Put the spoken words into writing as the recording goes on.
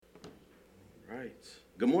right.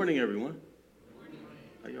 Good morning, everyone.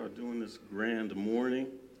 How y'all doing this grand morning?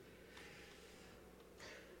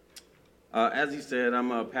 As he said,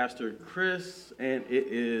 I'm Pastor Chris, and it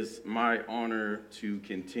is my honor to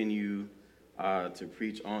continue to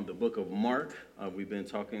preach on the book of Mark. We've been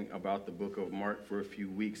talking about the book of Mark for a few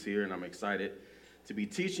weeks here, and I'm excited to be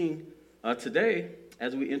teaching today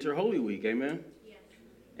as we enter Holy Week. Amen? Yes.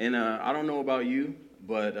 And I don't know about you,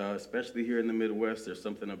 but especially here in the Midwest, there's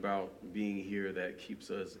something about being here that keeps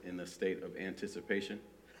us in a state of anticipation.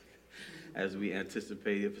 As we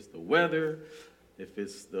anticipate if it's the weather, if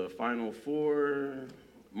it's the Final Four,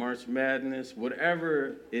 March Madness,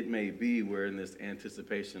 whatever it may be, we're in this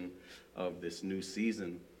anticipation of this new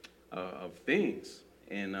season of things.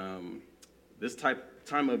 And this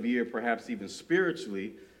time of year, perhaps even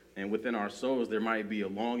spiritually and within our souls, there might be a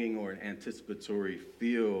longing or an anticipatory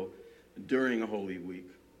feel during a Holy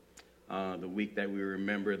Week, the week that we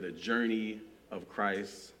remember the journey of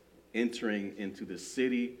Christ entering into the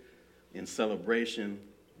city in celebration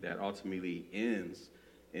that ultimately ends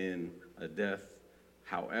in a death.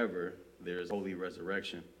 However, there's holy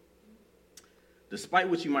resurrection. Despite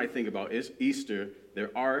what you might think about Easter,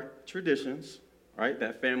 there are traditions, right,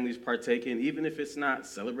 that families partake in. Even if it's not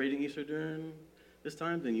celebrating Easter during this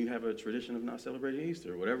time, then you have a tradition of not celebrating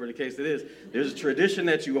Easter. Whatever the case it is, there's a tradition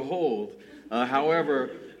that you hold.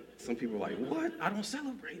 However, some people are like, what? I don't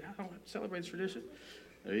celebrate the tradition.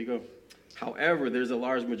 There you go. However, there's a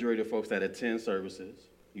large majority of folks that attend services.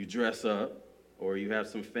 You dress up, or you have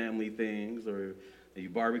some family things, or you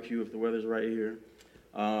barbecue if the weather's right here.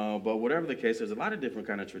 But whatever the case, there's a lot of different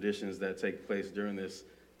kind of traditions that take place during this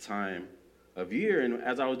time of year. And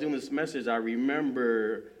as I was doing this message, I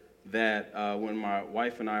remember that when my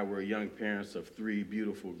wife and I were young parents of 3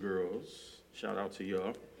 beautiful girls, shout out to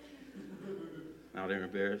y'all. Now they're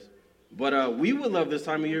embarrassed. But we would love this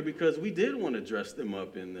time of year because we did want to dress them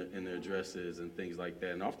up in their dresses and things like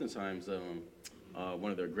that. And oftentimes,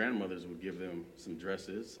 one of their grandmothers would give them some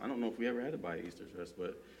dresses. I don't know if we ever had to buy an Easter dress,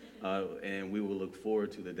 but and we would look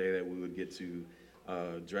forward to the day that we would get to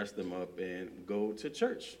dress them up and go to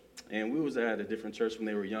church. And we was at a different church when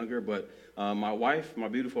they were younger, but my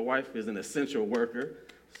beautiful wife, is an essential worker.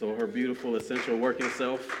 So her beautiful essential working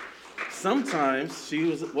self, sometimes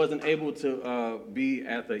she wasn't able to be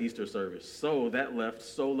at the Easter service. So that left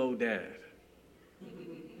solo dad.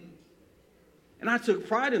 And I took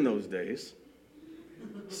pride in those days,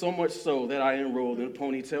 so much so that I enrolled in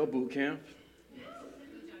ponytail boot camp.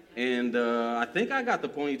 And I think I got the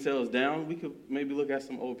ponytails down. We could maybe look at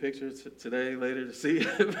some old pictures today, later, to see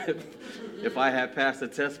if I had passed the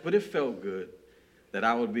test. But it felt good that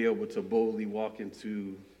I would be able to boldly walk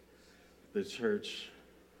into the church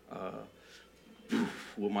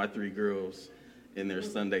with my 3 girls in their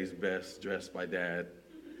Sunday's best, dressed by dad.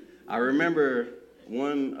 I remember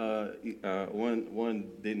one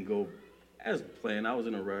didn't go as planned. I was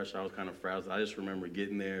in a rush. I was kind of frazzled. I just remember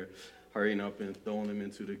getting there, hurrying up and throwing them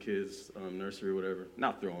into the kids' nursery or whatever.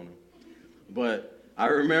 Not throwing them. But I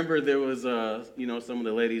remember there was, some of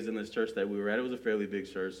the ladies in this church that we were at. It was a fairly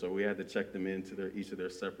big church, so we had to check them into each of their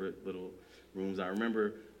separate little rooms. I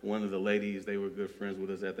remember one of the ladies, they were good friends with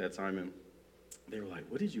us at that time, and they were like,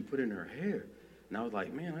 what did you put in her hair? And I was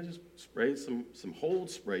like, man, I just sprayed some hold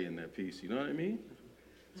spray in that piece. You know what I mean?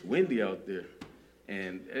 It's windy out there.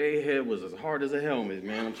 And their head was as hard as a helmet,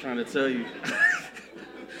 man. I'm trying to tell you.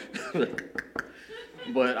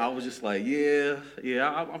 But I was just like, yeah,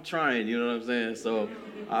 I'm trying, you know what I'm saying? So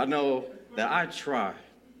I know that I try.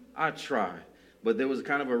 But there was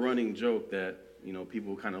kind of a running joke that,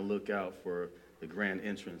 people kind of look out for the grand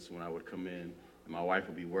entrance when I would come in. And my wife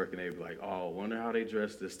would be working, they'd be like, oh, wonder how they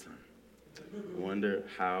dress this time. Wonder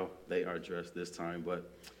how they are dressed this time. But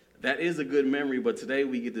that is a good memory, but today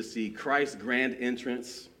we get to see Christ's grand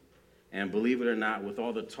entrance. And believe it or not, with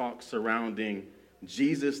all the talk surrounding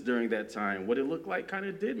Jesus during that time, what it looked like kind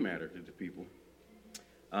of did matter to the people.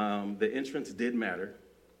 The entrance did matter.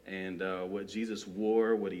 And what Jesus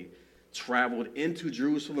wore, what he traveled into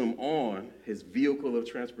Jerusalem on, his vehicle of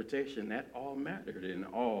transportation, that all mattered. And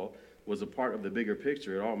all was a part of the bigger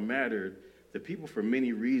picture. It all mattered to people for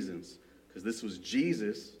many reasons. Because this was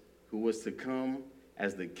Jesus who was to come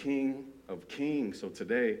as the King of Kings. So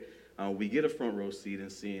today, we get a front row seat in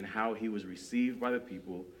seeing how he was received by the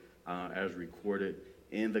people as recorded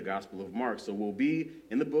in the Gospel of Mark. So we'll be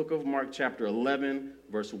in the book of Mark, chapter 11,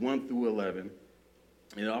 verse 1 through 11.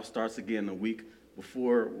 And it all starts again a week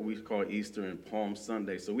before what we call Easter and Palm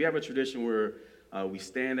Sunday. So we have a tradition where we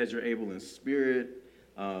stand as you're able in spirit,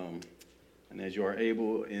 and as you are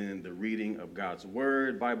able in the reading of God's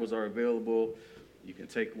word. Bibles are available. You can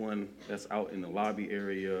take one that's out in the lobby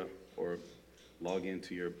area or log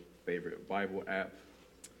into your favorite Bible app.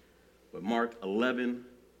 But Mark 11,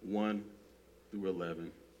 1 through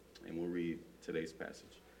 11, and we'll read today's passage.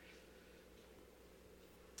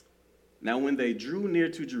 Now when they drew near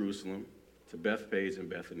to Jerusalem, to Bethphage and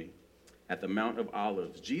Bethany, at the Mount of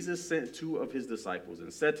Olives, Jesus sent 2 of his disciples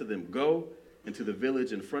and said to them, "Go into the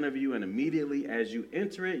village in front of you, and immediately as you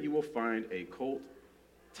enter it, you will find a colt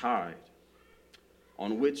tied,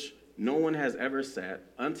 on which no one has ever sat.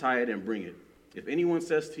 Untie it and bring it. If anyone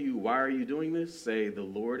says to you, 'Why are you doing this?' say, 'The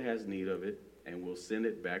Lord has need of it, and will send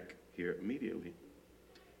it back here immediately.'"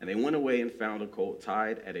 And they went away and found a colt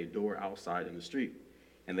tied at a door outside in the street.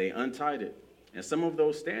 And they untied it. And some of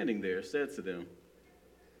those standing there said to them,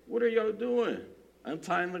 "What are y'all doing,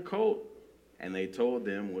 untying the colt?" And they told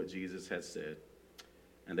them what Jesus had said.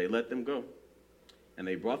 And they let them go. And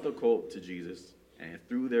they brought the colt to Jesus and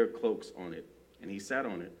threw their cloaks on it. And he sat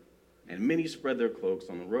on it. And many spread their cloaks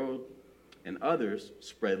on the road, and others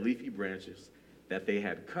spread leafy branches that they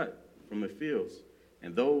had cut from the fields.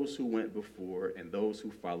 And those who went before and those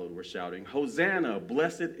who followed were shouting, "Hosanna,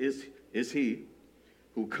 blessed is he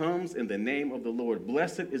who comes in the name of the Lord.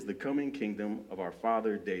 Blessed is the coming kingdom of our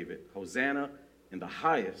father David. Hosanna in the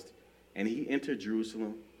highest." And he entered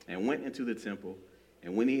Jerusalem and went into the temple.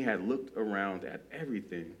 And when he had looked around at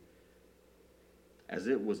everything, as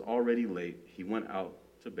it was already late, he went out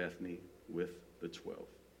to Bethany with the 12.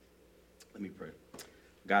 Let me pray.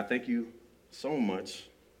 God, thank you so much.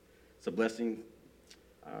 It's a blessing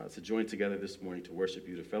to join together this morning to worship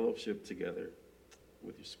you, to fellowship together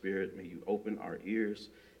with your spirit. May you open our ears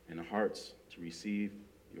and our hearts to receive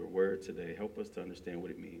your word today. Help us to understand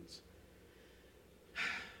what it means,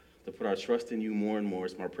 to put our trust in you more and more.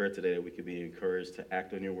 It's my prayer today that we could be encouraged to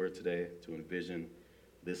act on your word today, to envision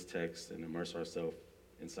this text and immerse ourselves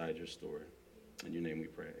inside your story. In your name we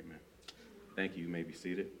pray, amen. Thank you. You may be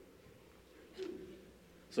seated.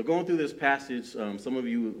 So going through this passage, some of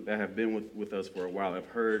you that have been with us for a while have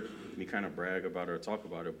heard me kind of brag about it or talk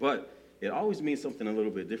about it, but it always means something a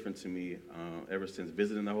little bit different to me ever since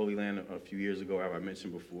visiting the Holy Land a few years ago. I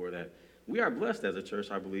mentioned before that we are blessed as a church,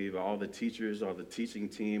 I believe. All the teachers, all the teaching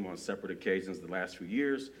team on separate occasions the last few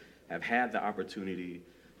years have had the opportunity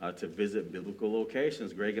to visit biblical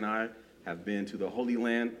locations. Greg and I have been to the Holy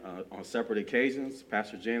Land on separate occasions.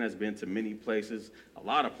 Pastor Jen has been to many places, a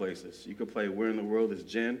lot of places. You could play Where in the World is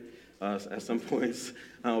Jen at some points.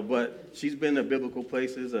 But she's been to biblical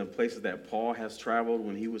places, places that Paul has traveled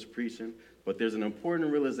when he was preaching. But there's an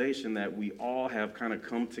important realization that we all have kind of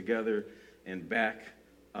come together and back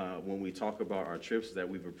when we talk about our trips, that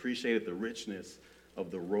we've appreciated the richness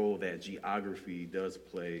of the role that geography does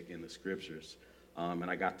play in the scriptures. And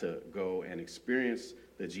I got to go and experience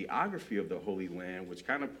the geography of the Holy Land, which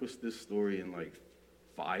kind of puts this story in like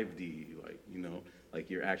 5D,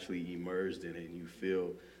 like you're actually immersed in it and you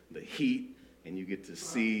feel the heat and you get to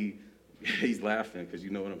see, he's laughing because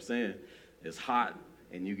you know what I'm saying, it's hot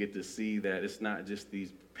and you get to see that it's not just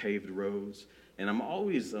these paved roads. And I'm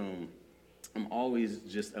always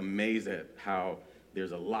just amazed at how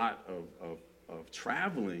there's a lot of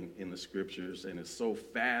traveling in the scriptures, and it's so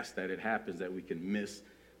fast that it happens that we can miss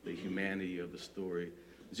the humanity of the story.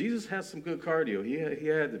 Jesus has some good cardio. He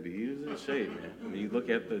had to be. He was in shape, man. I mean, you look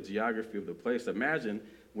at the geography of the place. Imagine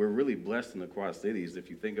we're really blessed in the Quad Cities. If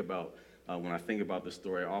you think about, when I think about the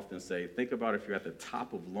story, I often say, think about if you're at the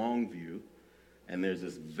top of Longview, and there's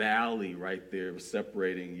this valley right there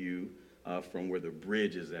separating you from where the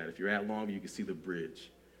bridge is at. If you're at Longview, you can see the bridge.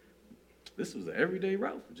 This was an everyday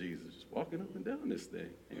route for Jesus, just walking up and down this thing.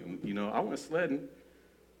 And, I went sledding.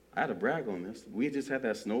 I had to brag on this. We just had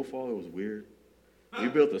that snowfall. It was weird. We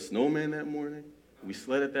built a snowman that morning. We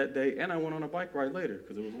sledded that day, and I went on a bike ride later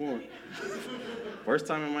because it was warm. First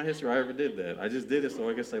time in my history I ever did that. I just did it so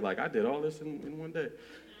I could say, I did all this in one day.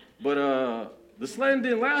 But the sledding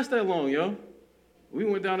didn't last that long, yo. We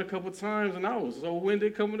went down a couple times, and I was so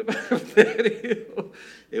winded coming up that hill.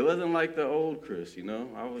 It wasn't like the old Chris,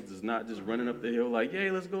 I was just not just running up the hill like, "Yay,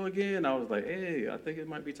 let's go again." I was like, "Hey, I think it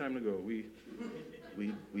might be time to go." We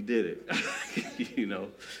did it,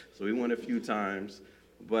 So we went a few times,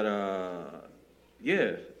 but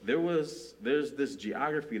there's this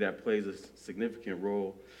geography that plays a significant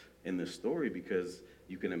role in the story, because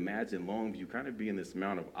you can imagine Longview kind of being this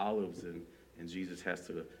Mount of Olives, and Jesus has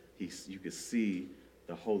to. You could see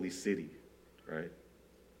the holy city, right?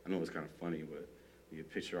 I know it's kind of funny, but you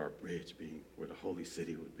can picture our bridge being where the holy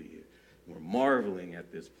city would be. We're marveling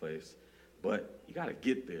at this place, but you got to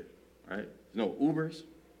get there, right? There's no Ubers,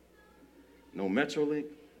 no Metrolink,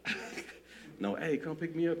 no, "Hey, come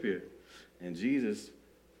pick me up here." And Jesus,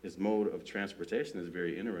 his mode of transportation is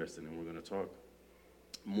very interesting, and we're going to talk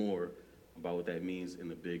more about what that means in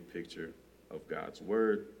the big picture of God's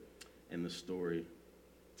word and the story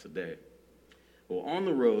today. Well, on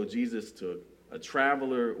the road, Jesus took, a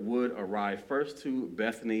traveler would arrive first to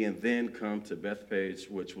Bethany and then come to Bethphage,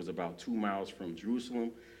 which was about 2 miles from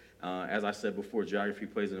Jerusalem. As I said before, geography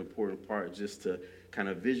plays an important part just to kind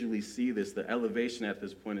of visually see this. The elevation at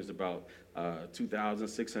this point is about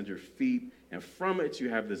 2,600 feet, and from it you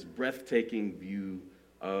have this breathtaking view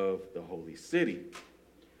of the holy city.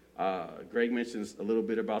 Greg mentions a little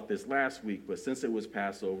bit about this last week, but since it was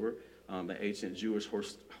Passover, the ancient Jewish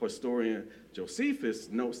historian Josephus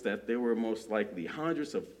notes that there were most likely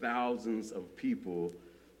hundreds of thousands of people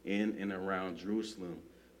in and around Jerusalem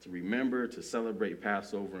to remember, to celebrate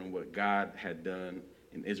Passover and what God had done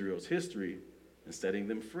in Israel's history and setting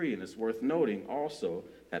them free. And it's worth noting also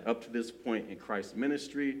that up to this point in Christ's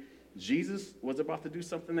ministry, Jesus was about to do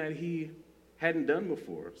something that he hadn't done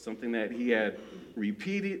before, something that he had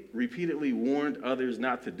repeatedly warned others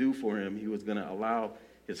not to do for him. He was going to allow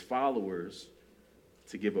his followers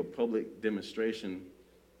to give a public demonstration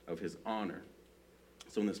of his honor.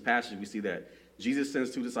 So in this passage, we see that Jesus sends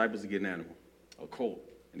 2 disciples to get an animal, a colt,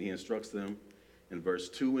 and he instructs them in verse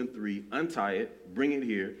 2 and 3, untie it, bring it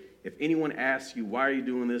here. If anyone asks you, why are you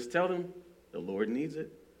doing this? Tell them the Lord needs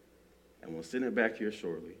it, and we'll send it back here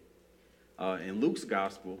shortly. In Luke's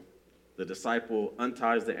gospel, the disciple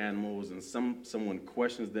unties the animals, and someone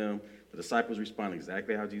questions them. The disciples respond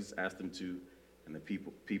exactly how Jesus asked them to, and the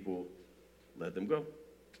people let them go.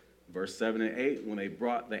 Verse 7 and 8, when they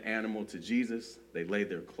brought the animal to Jesus, they laid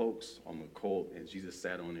their cloaks on the colt, and Jesus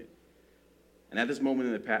sat on it. And at this moment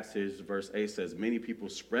in the passage, verse 8 says, many people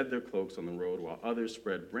spread their cloaks on the road, while others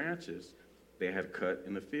spread branches they had cut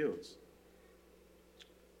in the fields.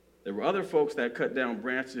 There were other folks that cut down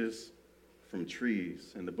branches from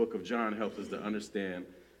trees, and the book of John helps us to understand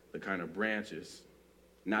the kind of branches,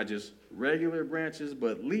 not just regular branches,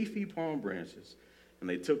 but leafy palm branches. And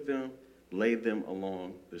they took them, laid them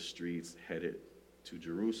along the streets headed to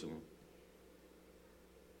Jerusalem.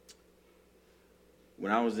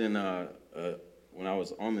 When I was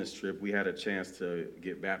on this trip, we had a chance to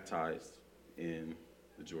get baptized in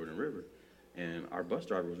the Jordan River. And our bus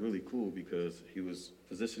driver was really cool because he was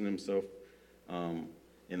positioning himself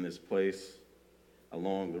in this place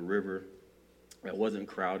along the river that wasn't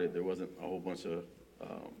crowded. There wasn't a whole bunch of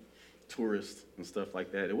tourists and stuff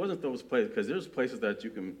like that. It wasn't those places, because there's places that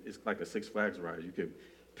it's like a Six Flags ride. You could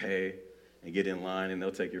pay and get in line, and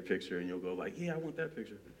they'll take your picture, and you'll go like, yeah, I want that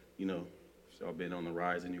picture. You know, so I've been on the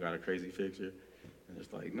rides, and you got a crazy picture. And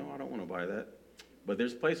it's like, no, I don't want to buy that. But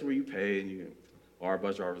there's places where you pay, and our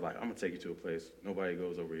bus driver was like, I'm going to take you to a place. Nobody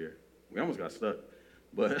goes over here. We almost got stuck.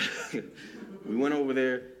 But we went over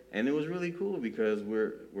there, and it was really cool because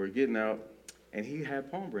we're getting out, and he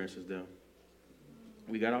had palm branches down.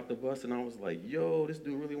 We got off the bus, and I was like, yo, this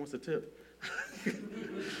dude really wants a tip.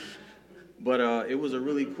 But it was a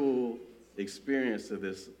really cool experience to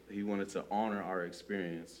this. He wanted to honor our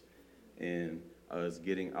experience in us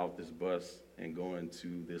getting out this bus and going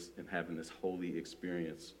to this and having this holy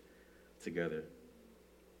experience together.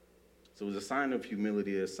 So it was a sign of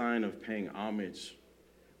humility, a sign of paying homage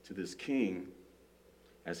to this king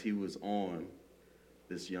as he was on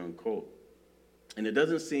this young colt. And it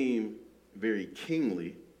doesn't seem very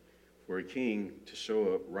kingly for a king to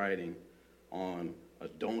show up riding on a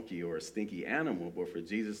donkey or a stinky animal, but for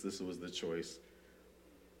Jesus, this was the choice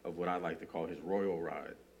of what I like to call his royal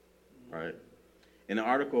ride, right? In an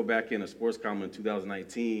article back in a sports column in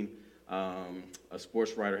 2019, a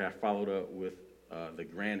sports writer had followed up with the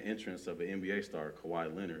grand entrance of an NBA star,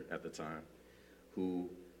 Kawhi Leonard, at the time, who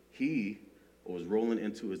he was rolling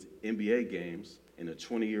into his NBA games in a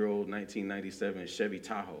 20-year-old 1997 Chevy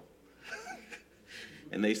Tahoe.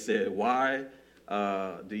 And they said, why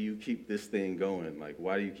do you keep this thing going? Like,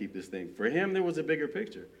 why do you keep this thing? For him, there was a bigger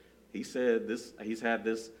picture. He said he's had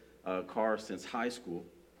this car since high school,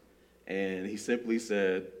 and he simply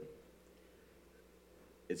said,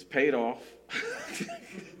 it's paid off,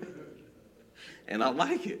 and I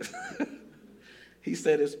like it. He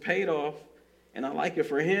said it's paid off, and I like it.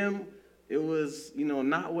 For him, it was,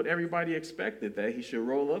 not what everybody expected that he should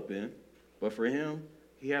roll up in, but for him,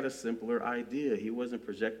 he had a simpler idea. He wasn't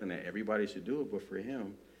projecting that everybody should do it, but for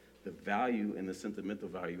him, the value and the sentimental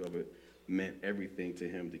value of it meant everything to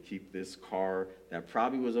him to keep this car that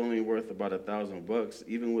probably was only worth about $1,000.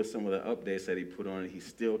 Even with some of the updates that he put on it, he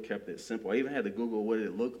still kept it simple. I even had to Google what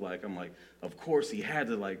it looked like. I'm like, of course he had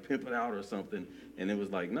to pimp it out or something. And it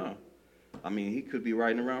was like, no. I mean, he could be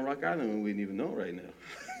riding around Rock Island and we didn't even know right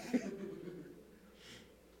now.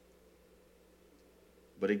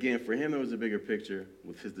 But again, for him, there was a bigger picture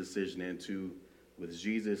with his decision, and to With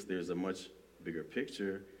Jesus, there's a much bigger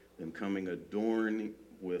picture, them coming adorned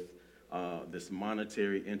with this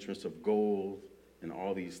monetary interest of gold and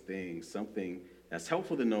all these things, something that's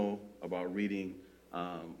helpful to know about reading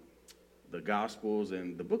the Gospels.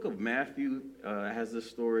 And the book of Matthew has this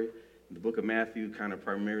story. The book of Matthew kind of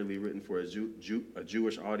primarily written for a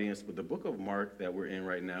Jewish audience, but the book of Mark that we're in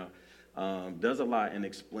right now does a lot in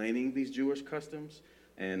explaining these Jewish customs.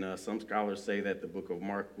 And some scholars say that the book of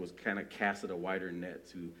Mark was kind of casted a wider net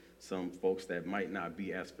to some folks that might not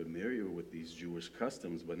be as familiar with these Jewish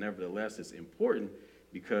customs, but nevertheless, it's important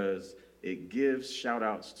because it gives shout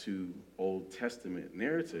outs to Old Testament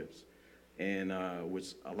narratives. And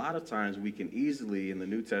which a lot of times we can easily in the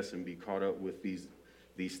New Testament be caught up with these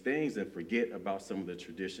things and forget about some of the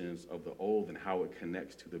traditions of the old and how it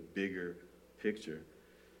connects to the bigger picture.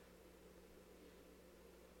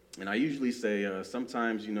 And I usually say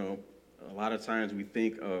sometimes, a lot of times we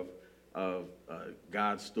think of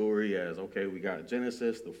God's story as, okay, we got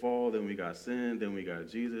Genesis, the fall, then we got sin, then we got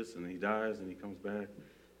Jesus, and he dies and he comes back,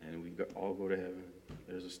 and we all go to heaven.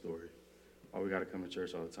 There's a story. Oh, we got to come to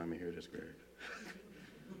church all the time and hear this, Greg.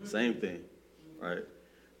 Same thing, right?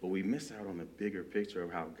 But we miss out on the bigger picture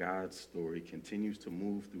of how God's story continues to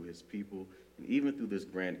move through his people. And even through this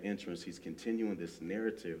grand entrance, he's continuing this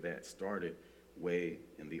narrative that started way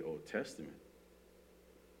in the Old Testament.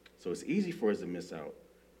 So it's easy for us to miss out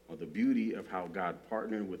on the beauty of how God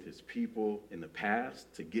partnered with his people in the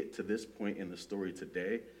past to get to this point in the story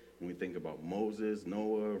today. When we think about Moses,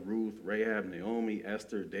 Noah, Ruth, Rahab, Naomi,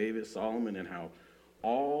 Esther, David, Solomon, and how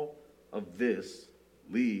all of this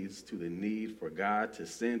leads to the need for God to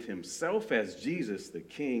send himself as Jesus, the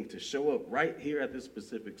King, to show up right here at this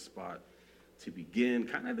specific spot to begin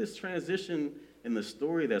kind of this transition in the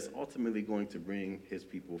story that's ultimately going to bring his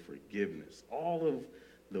people forgiveness. All of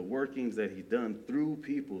the workings that he's done through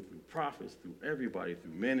people, through prophets, through everybody,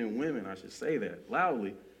 through men and women, I should say that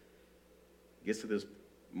loudly, gets to this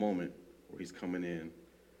moment where he's coming in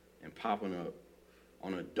and popping up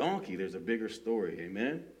on a donkey. There's a bigger story,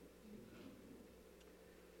 amen?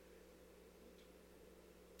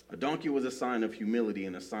 A donkey was a sign of humility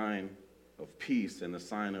and a sign of peace and a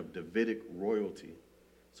sign of Davidic royalty.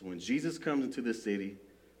 So when Jesus comes into the city,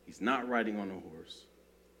 he's not riding on a horse.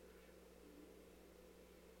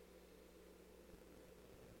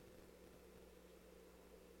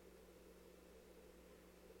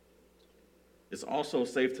 It's also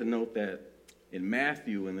safe to note that in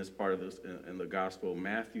Matthew, in this part of this, in the gospel,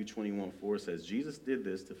 Matthew 21:4 says, Jesus did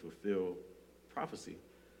this to fulfill prophecy.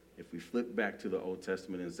 If we flip back to the Old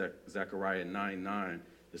Testament in Zechariah 9:9,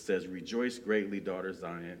 it says, rejoice greatly, daughter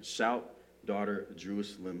Zion. Shout, daughter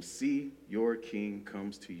Jerusalem. See, your king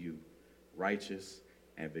comes to you, righteous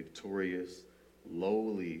and victorious,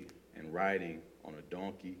 lowly and riding on a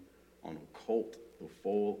donkey, on a colt, the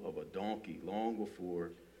foal of a donkey. Long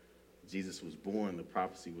before Jesus was born, the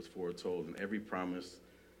prophecy was foretold, and every promise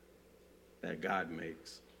that God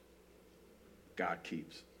makes, God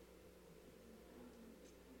keeps.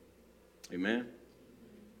 Amen?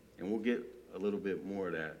 And we'll get a little bit more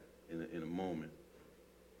of that in a moment.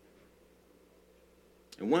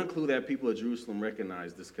 And one clue that people of Jerusalem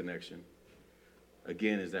recognized this connection,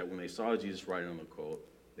 again, is that when they saw Jesus riding on the colt,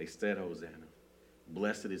 they said, Hosanna.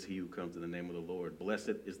 Blessed is he who comes in the name of the Lord.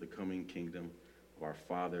 Blessed is the coming kingdom of our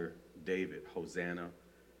father David. Hosanna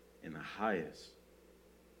in the highest.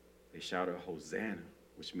 They shouted Hosanna,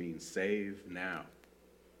 which means save now.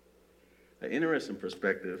 An interesting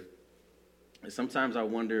perspective. And sometimes I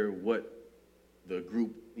wonder what the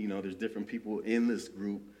group, there's different people in this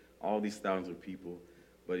group, all these thousands of people.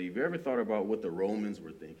 But have you ever thought about what the Romans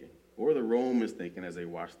were thinking? What were the Romans thinking as they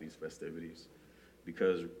watched these festivities?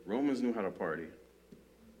 Because Romans knew how to party.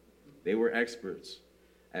 They were experts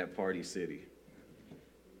at Party City.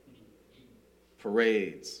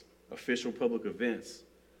 Parades, official public events.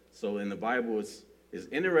 So in the Bible, it's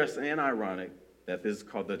interesting and ironic that this is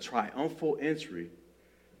called the triumphal entry,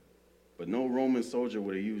 but no Roman soldier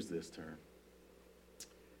would have used this term.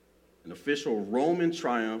 An official Roman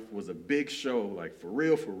triumph was a big show, like for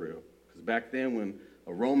real. Because back then when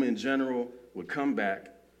a Roman general would come back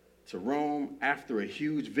to Rome after a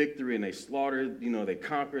huge victory and they slaughtered, they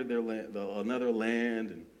conquered their land, another land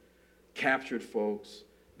and captured folks,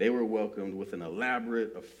 they were welcomed with an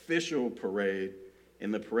elaborate official parade. In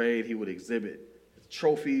the parade, he would exhibit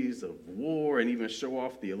trophies of war and even show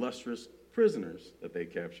off the illustrious prisoners that they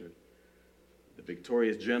captured. The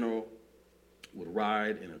victorious general would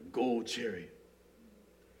ride in a gold chariot,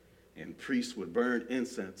 and priests would burn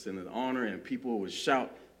incense in his honor, and people would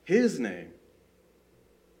shout his name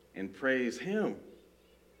and praise him.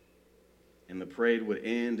 And the parade would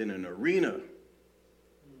end in an arena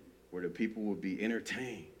where the people would be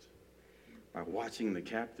entertained by watching the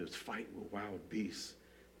captives fight with wild beasts.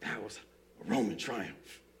 That was a Roman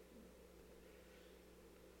triumph.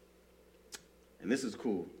 And this is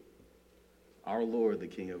cool. Our Lord, the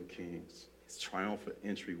King of Kings, his triumphant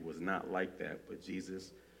entry was not like that, but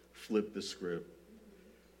Jesus flipped the script.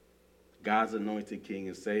 God's anointed King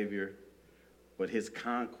and Savior, but his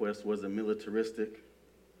conquest wasn't militaristic.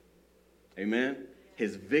 Amen?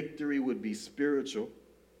 His victory would be spiritual.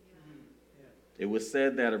 It was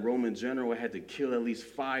said that a Roman general had to kill at least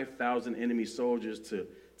 5,000 enemy soldiers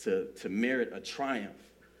to merit a triumph.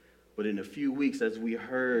 But in a few weeks, as we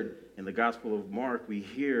heard in the Gospel of Mark, we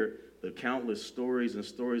hear the countless stories and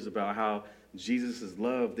stories about how Jesus'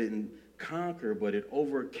 love didn't conquer, but it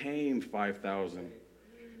overcame 5,000.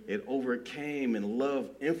 It overcame, and love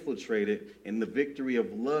infiltrated, and the victory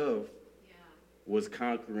of love was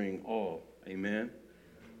conquering all. Amen?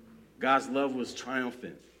 God's love was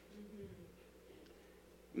triumphant.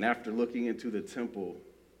 And after looking into the temple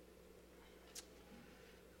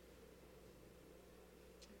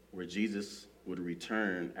where Jesus would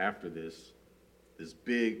return after this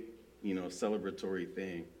big, celebratory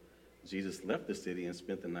thing, Jesus left the city and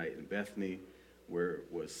spent the night in Bethany, where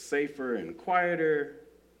it was safer and quieter,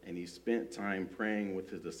 and he spent time praying with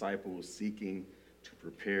his disciples, seeking to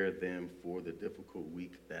prepare them for the difficult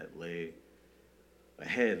week that lay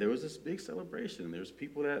ahead. There was this big celebration. There's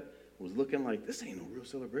people that was looking like, this ain't no real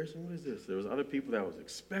celebration. What is this? There was other people that was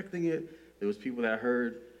expecting it. There was people that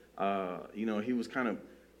heard, he was kind of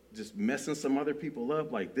just messing some other people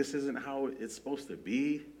up, like this isn't how it's supposed to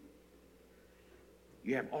be.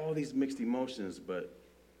 You have all these mixed emotions, but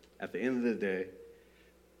at the end of the day,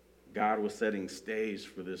 God was setting stage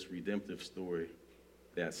for this redemptive story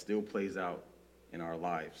that still plays out in our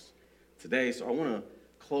lives today. So I want to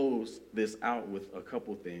close this out with a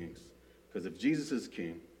couple things, because if Jesus is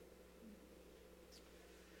king,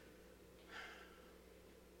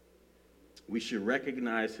 we should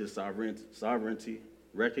recognize his sovereignty,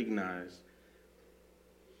 recognize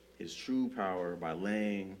his true power by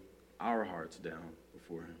laying our hearts down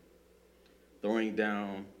before him, throwing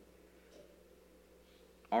down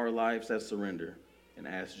our lives as surrender, and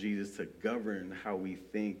ask Jesus to govern how we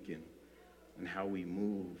think and how we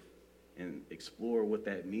move, and explore what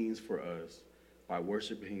that means for us by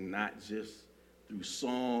worshiping not just through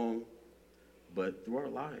song, but through our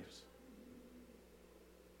lives.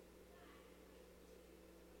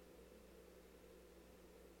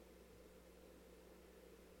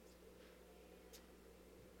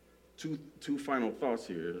 Two final thoughts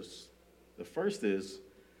here. The first is,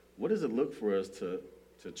 what does it look for us to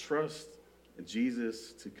trust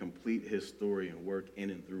Jesus to complete his story and work in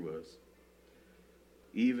and through us,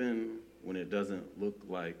 even when it doesn't look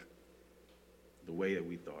like the way that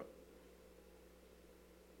we thought?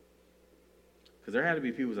 Because there had to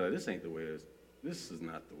be people who said, this ain't the way it is. This is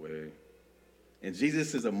not the way. And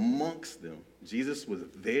Jesus is amongst them. Jesus was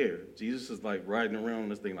there. Jesus is like riding around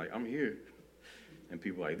this thing like, I'm here. And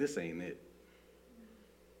people are like, this ain't it.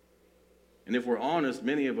 And if we're honest,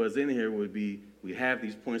 many of us in here we have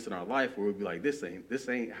these points in our life where we'd be like, this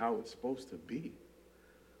ain't how it's supposed to be.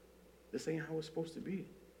 This ain't how it's supposed to be.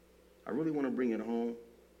 I really want to bring it home.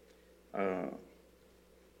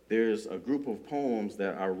 There's a group of poems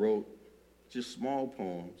that I wrote, just small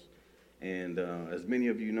poems. And as many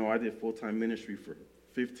of you know, I did full-time ministry for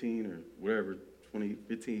 15 or whatever,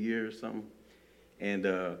 15 years or something. And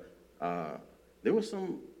there was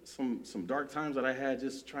some dark times that I had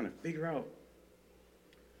just trying to figure out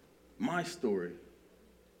my story.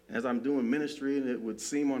 As I'm doing ministry, and it would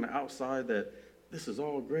seem on the outside that this is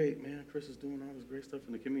all great, man. Chris is doing all this great stuff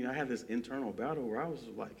in the community. I had this internal battle where I was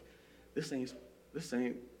like, this ain't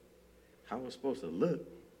how it's supposed to look.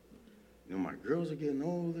 My girls are getting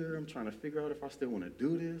older. I'm trying to figure out if I still want to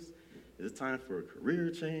do this. Is it time for a career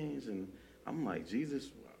change? And I'm like, Jesus,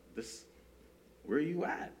 where are you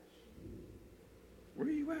at? Where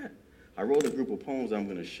are you at? I wrote a group of poems I'm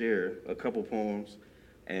going to share, a couple poems,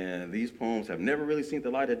 and these poems have never really seen the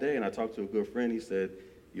light of day. And I talked to a good friend. He said,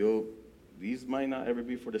 these might not ever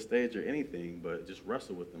be for the stage or anything, but just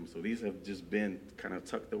wrestle with them. So these have just been kind of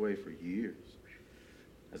tucked away for years.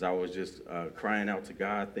 As I was just crying out to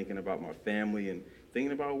God, thinking about my family and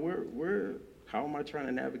thinking about how am I trying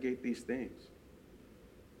to navigate these things?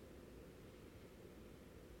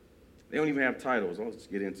 They don't even have titles. I'll just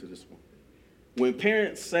get into this one. When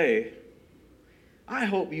parents say, I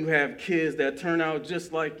hope you have kids that turn out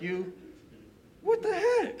just like you, what the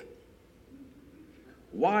heck?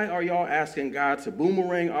 Why are y'all asking God to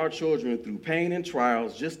boomerang our children through pain and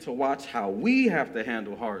trials just to watch how we have to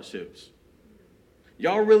handle hardships?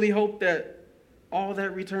 Y'all really hope that all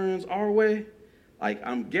that returns our way, like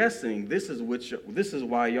I'm guessing this is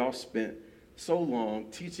why y'all spent so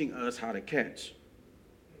long teaching us how to catch,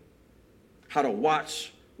 how to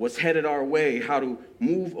watch what's headed our way, how to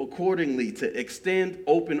move accordingly, to extend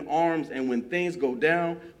open arms, and when things go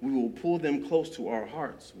down, we will pull them close to our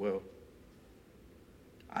hearts. Well,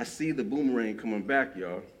 I see the boomerang coming back,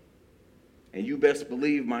 y'all. And you best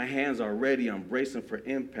believe my hands are ready. I'm bracing for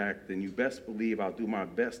impact. And you best believe I'll do my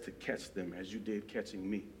best to catch them as you did catching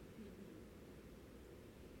me.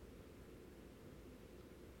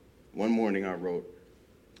 One morning I wrote,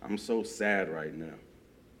 I'm so sad right now.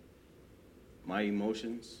 My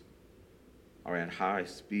emotions are at high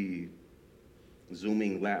speed,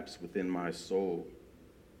 zooming laps within my soul,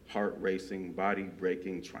 heart racing, body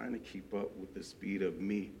breaking, trying to keep up with the speed of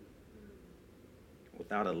me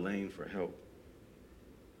without a lane for help.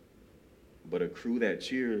 But a crew that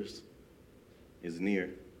cheers is near,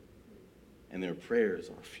 and their prayers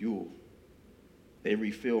are fuel. They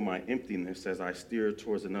refill my emptiness as I steer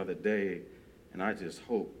towards another day, and I just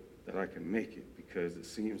hope that I can make it because it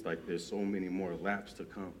seems like there's so many more laps to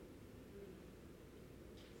come.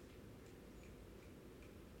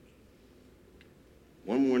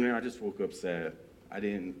 One morning, I just woke up sad. I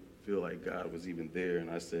didn't feel like God was even there, and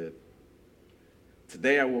I said,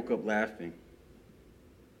 today I woke up laughing.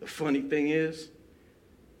 The funny thing is,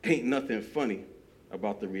 ain't nothing funny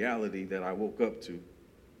about the reality that I woke up to.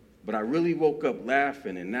 But I really woke up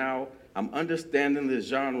laughing, and now I'm understanding the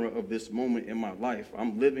genre of this moment in my life.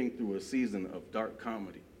 I'm living through a season of dark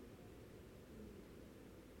comedy.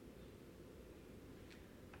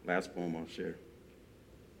 Last poem I'll share.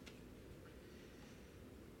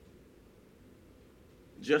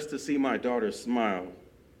 Just to see my daughter smile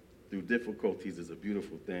through difficulties is a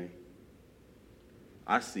beautiful thing.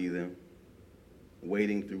 I see them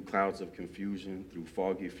wading through clouds of confusion, through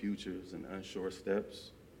foggy futures and unsure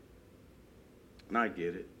steps. And I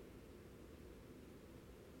get it.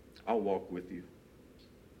 I'll walk with you.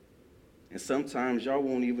 And sometimes y'all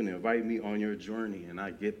won't even invite me on your journey, and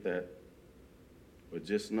I get that. But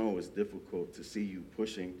just know it's difficult to see you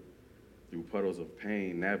pushing through puddles of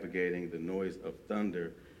pain, navigating the noise of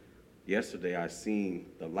thunder. Yesterday I seen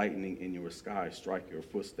the lightning in your sky strike your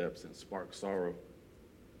footsteps and spark sorrow.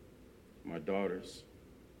 My daughters,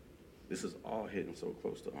 this is all hitting so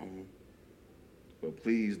close to home. But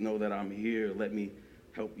please know that I'm here. Let me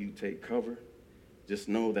help you take cover. Just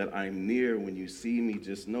know that I'm near when you see me.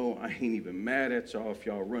 Just know I ain't even mad at y'all if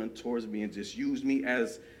y'all run towards me and just use me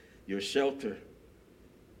as your shelter.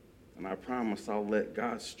 And I promise I'll let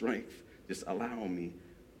God's strength just allow me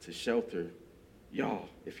to shelter y'all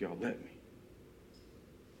if y'all let me.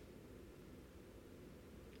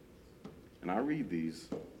 And I read these.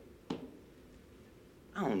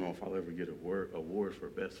 I don't know if I'll ever get an award for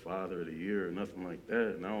Best Father of the Year or nothing like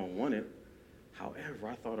that, and I don't want it. However,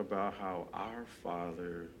 I thought about how our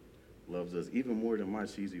Father loves us even more than my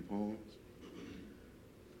cheesy poems.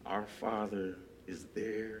 Our Father is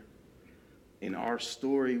there in our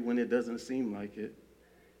story when it doesn't seem like it.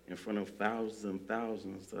 In front of thousands and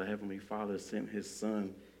thousands, the Heavenly Father sent his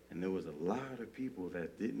Son, and there was a lot of people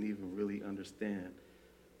that didn't even really understand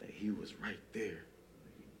that he was right there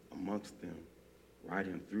amongst them,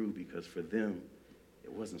 riding through, because for them,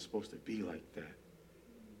 it wasn't supposed to be like that.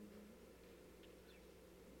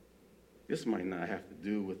 This might not have to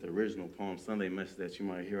do with the original Palm Sunday message that you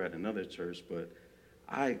might hear at another church, but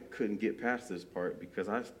I couldn't get past this part because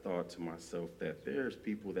I thought to myself that there's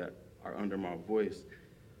people that are under my voice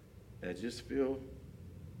that just feel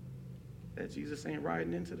that Jesus ain't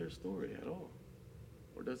riding into their story at all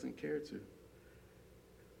or doesn't care to.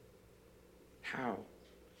 How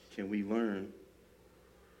can we learn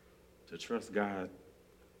to trust God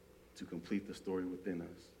to complete the story within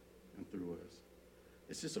us and through us?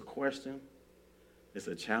 It's just a question. It's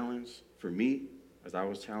a challenge for me, as I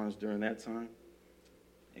was challenged during that time.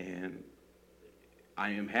 And I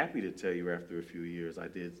am happy to tell you after a few years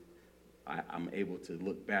I'm able to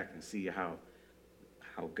look back and see how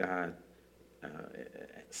God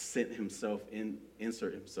insert himself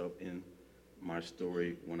in my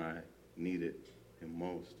story when I needed him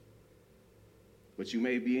most. But you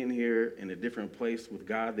may be in here in a different place with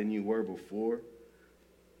God than you were before,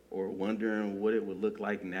 or wondering what it would look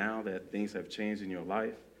like now that things have changed in your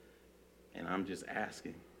life. And I'm just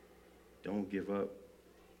asking, don't give up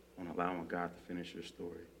on allowing God to finish your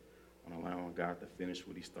story, on allowing God to finish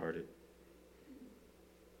what he started.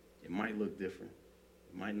 It might look different.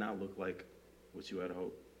 It might not look like what you had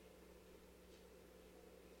hoped.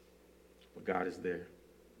 But God is there.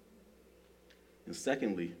 And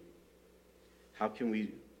secondly, how can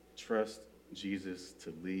we trust Jesus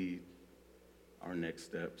to lead our next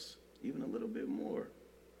steps even a little bit more.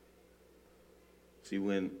 See,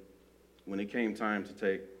 when it came time to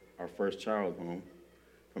take our first child home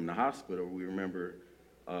from the hospital, we remember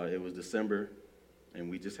it was December, and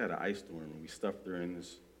we just had an ice storm, and we stuffed her in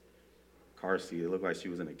this car seat. It looked like she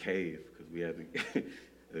was in a cave because we had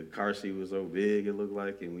the car seat was so big, it looked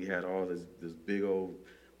like, and we had all this big old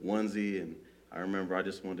onesie, and I remember I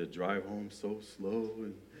just wanted to drive home so slow,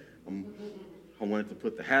 and I wanted to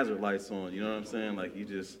put the hazard lights on, you know what I'm saying? Like, you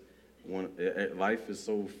just want, life is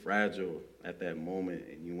so fragile at that moment,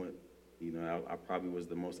 and you want, I probably was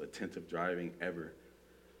the most attentive driving ever.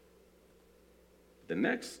 The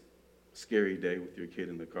next scary day with your kid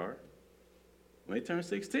in the car, when they turn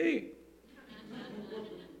 16,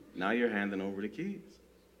 now you're handing over the keys.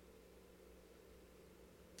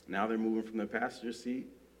 Now they're moving from the passenger seat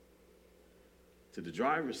to the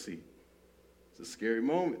driver's seat. It's a scary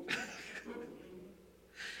moment.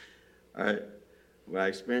 All right, well, I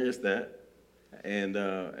experienced that, and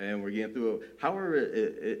we're getting through it. However,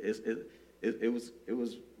 it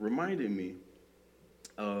was reminding me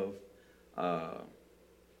of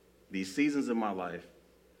these seasons in my life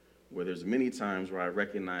where there's many times where I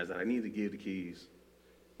recognize that I need to give the keys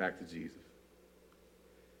back to Jesus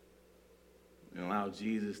and allow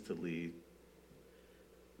Jesus to lead.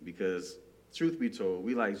 Because, truth be told,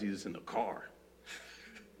 we like Jesus in the car.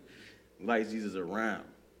 We like Jesus around,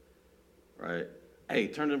 right? Hey,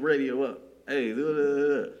 turn the radio up. Hey,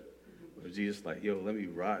 but Jesus like, yo, let me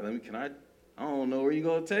ride. I don't know where you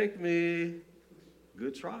gonna take me.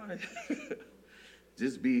 Good try.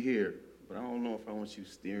 Just be here. But I don't know if I want you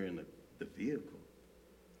steering the vehicle.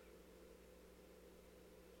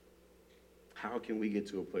 How can we get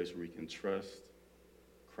to a place where we can trust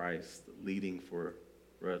Christ leading for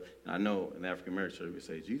us? I know in the African American church we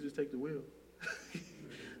say, Jesus, take the wheel.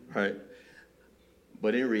 Right?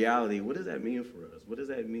 But in reality, what does that mean for us? What does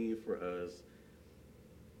that mean for us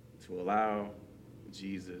to allow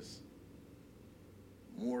Jesus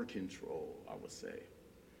more control, I would say?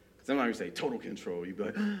 Sometimes you say total control. You'd be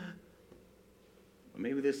like, but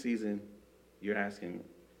maybe this season you're asking,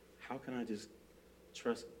 how can I just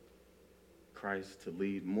trust Christ to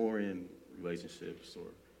lead more in relationships or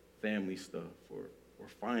family stuff or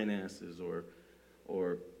finances or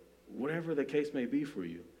whatever the case may be for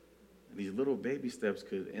you? And these little baby steps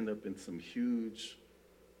could end up in some huge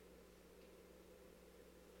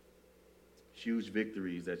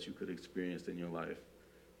victories that you could experience in your life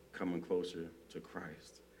coming closer to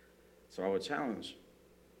Christ. So I would challenge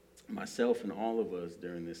myself and all of us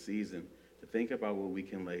during this season to think about what we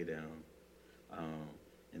can lay down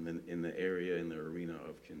in the arena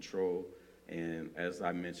of control. And as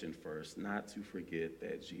I mentioned first, not to forget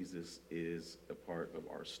that Jesus is a part of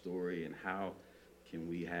our story, and how can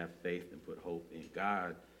we have faith and put hope in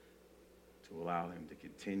God to allow him to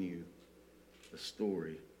continue the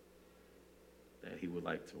story that he would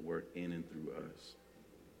like to work in and through us.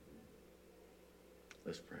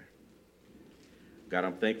 Let's pray. God,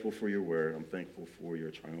 I'm thankful for your word. I'm thankful for your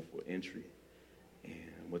triumphal entry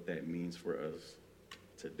and what that means for us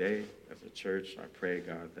today as a church. I pray,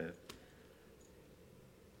 God, that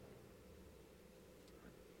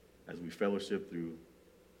as we fellowship through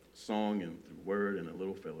song and through word and a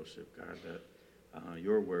little fellowship, God, that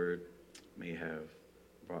your word may have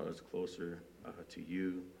brought us closer to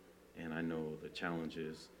you. And I know the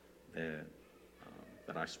challenges that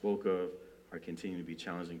I spoke of are continuing to be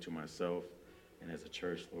challenging to myself. And as a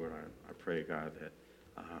church, Lord, I pray, God, that,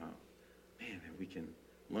 that we can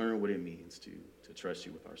learn what it means to trust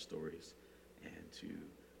you with our stories and to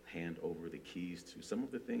hand over the keys to some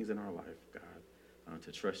of the things in our life, God,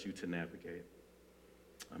 to trust you to navigate.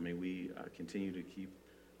 May we continue to keep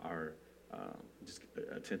our just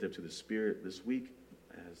attentive to the Spirit this week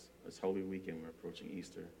as Holy Week, and we're approaching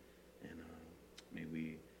Easter. And may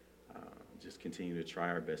we just continue to try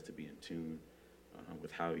our best to be in tune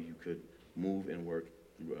with how you could move and work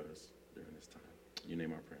through us during this time. In your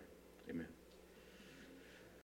name I pray.